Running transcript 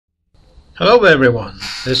Hello everyone,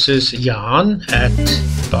 this is Jan at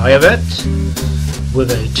Buyavette with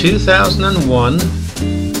a 2001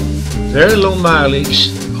 very low mileage,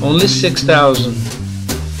 only 6,000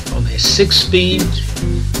 on a 6-speed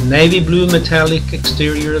navy blue metallic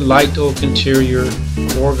exterior, light oak interior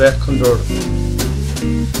Corvette Convertible.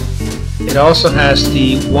 It also has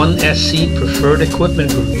the 1SC preferred equipment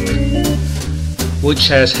group, which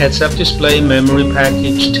has heads-up display, memory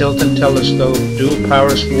package, tilt and telescope, dual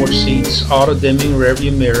power sport seats, auto dimming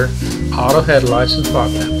rearview mirror, auto headlights and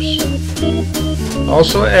fog lamps.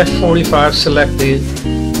 Also F45 selected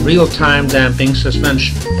real-time damping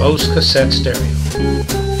suspension, Bose cassette stereo.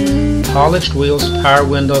 Polished wheels, power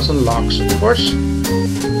windows and locks of course.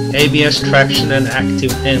 ABS traction and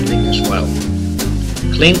active handling as well.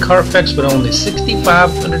 Clean Carfax with only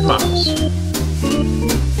 6,500 miles.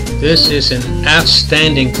 This is in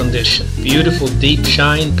outstanding condition. Beautiful deep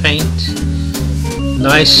shine paint,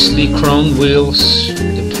 nicely chromed wheels.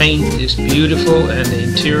 The paint is beautiful and the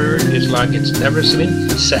interior is like it's never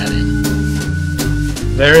been sat in.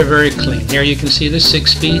 Very, very clean. Here you can see the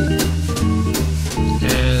 6-speed,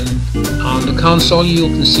 and on the console you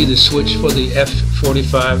can see the switch for the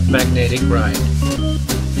F45 magnetic ride.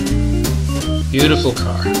 Beautiful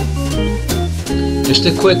car. Just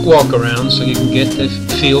a quick walk around so you can get the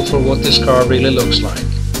feel for what this car really looks like.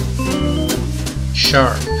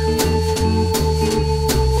 Sharp,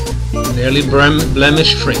 nearly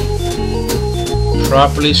blemish free,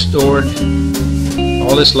 properly stored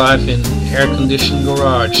all its life in air-conditioned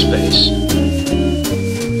garage space.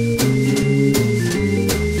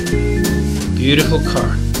 Beautiful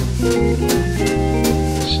car.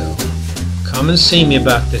 So come and see me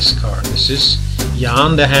about this car. This is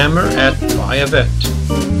Jan the Hammer at Buyavette.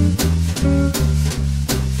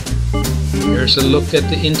 Here's a look at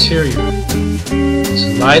the interior. It's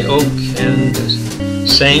light oak and the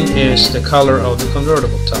same is the color of the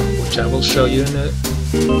convertible top, which I will show you in a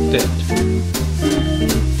bit.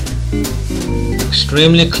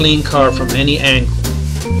 Extremely clean car from any angle.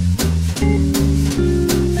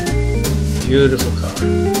 Beautiful car. A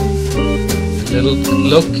little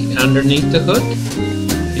look underneath the hood.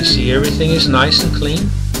 You see everything is nice and clean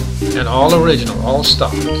and all original, all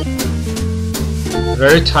stock.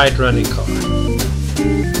 Very tight running car.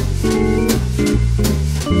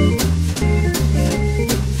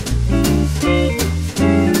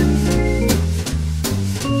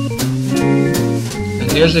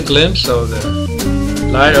 And here's a glimpse of the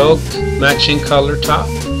light oak matching color top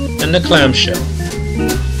and the clamshell.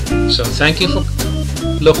 So thank you for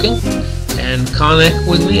looking, and connect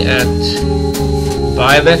with me at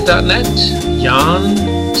Buyavette.net, Jan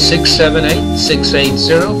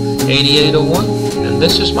 678-680-8801, and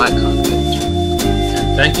this is my contact.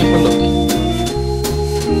 And thank you for looking.